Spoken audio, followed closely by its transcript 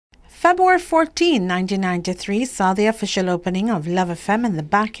February 14, 1993 saw the official opening of Love FM in the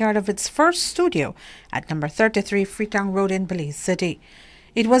backyard of its first studio at number 33 Freetown Road in Belize City.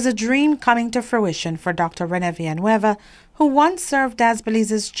 It was a dream coming to fruition for Dr. Rene Villanueva, who once served as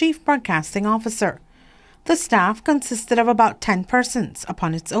Belize's chief broadcasting officer. The staff consisted of about 10 persons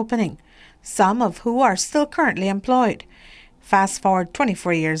upon its opening, some of who are still currently employed. Fast forward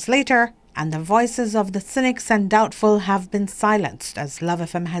 24 years later, and the voices of the cynics and doubtful have been silenced as Love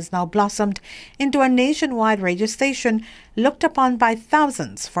FM has now blossomed into a nationwide radio station looked upon by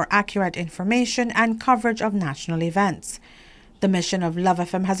thousands for accurate information and coverage of national events. The mission of Love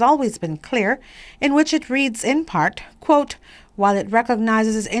FM has always been clear, in which it reads in part, quote, "While it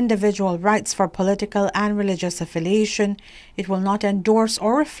recognizes individual rights for political and religious affiliation, it will not endorse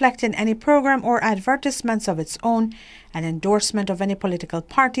or reflect in any program or advertisements of its own an endorsement of any political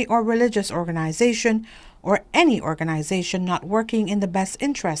party or religious organization or any organization not working in the best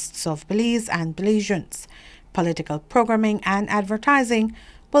interests of Belize and Belizeans. Political programming and advertising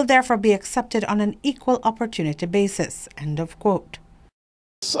will therefore be accepted on an equal opportunity basis." End of quote.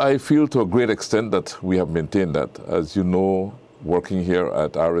 I feel to a great extent that we have maintained that. As you know, working here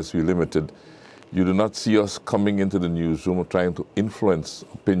at RSV Limited, you do not see us coming into the newsroom trying to influence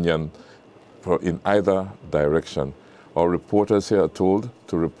opinion in either direction. Our reporters here are told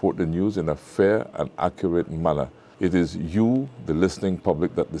to report the news in a fair and accurate manner. It is you, the listening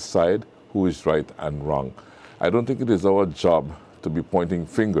public, that decide who is right and wrong. I don't think it is our job to be pointing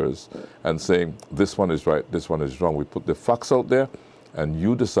fingers and saying this one is right, this one is wrong. We put the facts out there and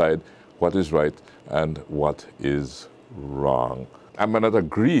you decide what is right and what is wrong. I may not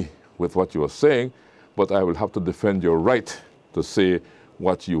agree with what you are saying, but I will have to defend your right to say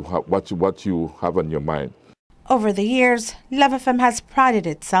what you have on your mind. Over the years, Love FM has prided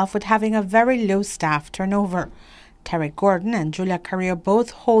itself with having a very low staff turnover. Terry Gordon and Julia Carrillo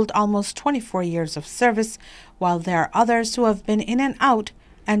both hold almost 24 years of service, while there are others who have been in and out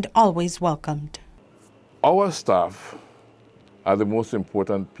and always welcomed. Our staff are the most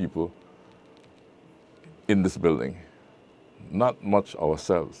important people in this building, not much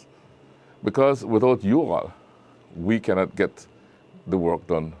ourselves. Because without you all, we cannot get the work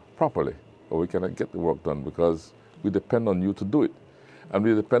done properly, or we cannot get the work done because we depend on you to do it. And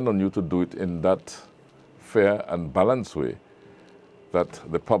we depend on you to do it in that fair and balanced way that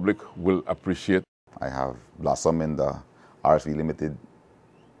the public will appreciate. I have blossomed in the RSV Limited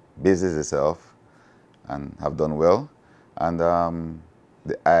business itself and have done well. And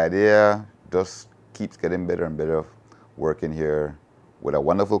the idea just keeps getting better and better, working here with a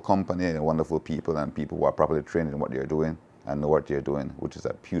wonderful company and wonderful people and people who are properly trained in what they're doing and know what they're doing, which is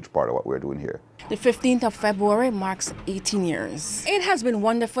a huge part of what we're doing here. The 15th of February marks 18 years. It has been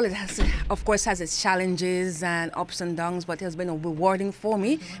wonderful. It has, of course, has its challenges and ups and downs, but it has been rewarding for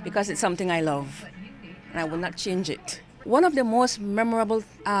me because it's something I love and I will not change it. One of the most memorable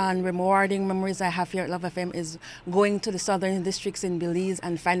and rewarding memories I have here at Love FM is going to the southern districts in Belize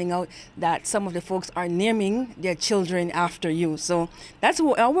and finding out that some of the folks are naming their children after you. So that's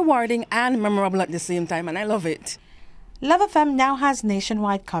rewarding and memorable at the same time, and I love it. Love FM now has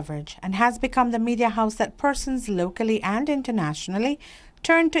nationwide coverage and has become the media house that persons locally and internationally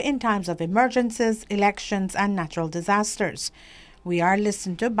turn to in times of emergencies, elections, and natural disasters. We are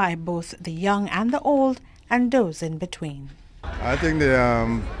listened to by both the young and the old, and those in between. I think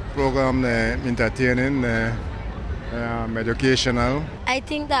the program entertaining, educational. I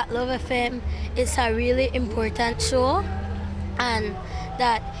think that Love FM is a really important show, and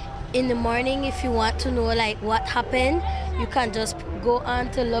that in the morning, if you want to know like what happened, you can just go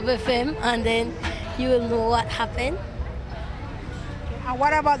on to Love FM and then you will know what happened. And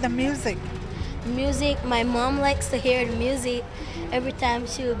what about the music? Music, my mom likes to hear the music. Every time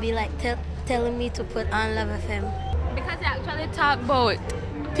she will be like telling me to put on Love FM. Because they actually talk about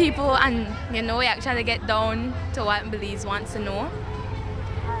people and, you know, we actually get down to what Belize wants to know.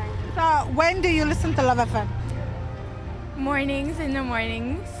 So when do you listen to Love FM? Mornings, in the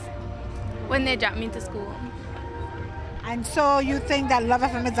mornings, when they drop me to school. And so you think that Love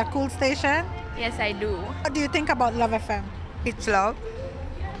FM is a cool station? Yes, I do. What do you think about Love FM? It's love.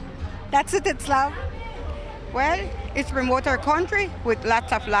 That's it, it's love? Well, it's promote our country with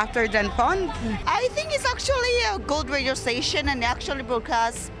lots of laughter and fun. I think it's actually a good radio station and actually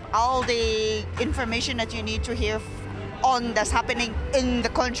broadcasts all the information that you need to hear on that's happening in the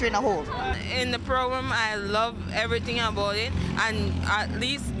country in a whole. In the program, I love everything about it, and at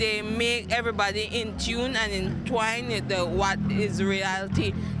least they make everybody in tune and entwine with what is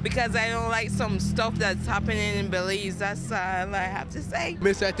reality, because I don't like some stuff that's happening in Belize. That's all I have to say.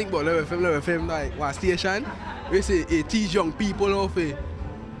 I think about Love FM like one station, we say it teach young people how to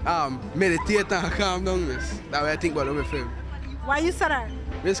meditate and calm down, miss. That's what I think about Love FM. Why you say that?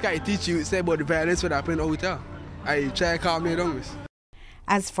 Miss, can teach you say about the violence that happened out there. I try to calm me down, miss.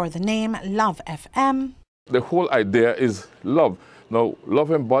 As for the name Love FM, the whole idea is love. Now,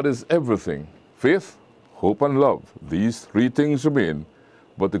 love embodies everything. Faith, hope, and love. These three things remain,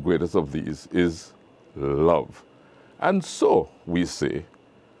 but the greatest of these is love. And so we say,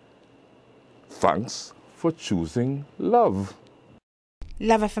 thanks for choosing love.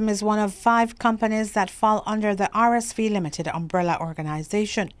 Love FM is one of 5 companies that fall under the RSV Limited umbrella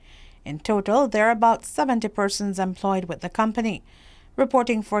organization. In total, there are about 70 persons employed with the company.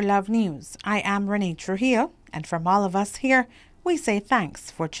 Reporting for Love News, I am Renee Trujillo, and from all of us here, we say thanks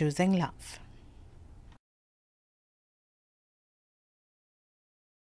for choosing love.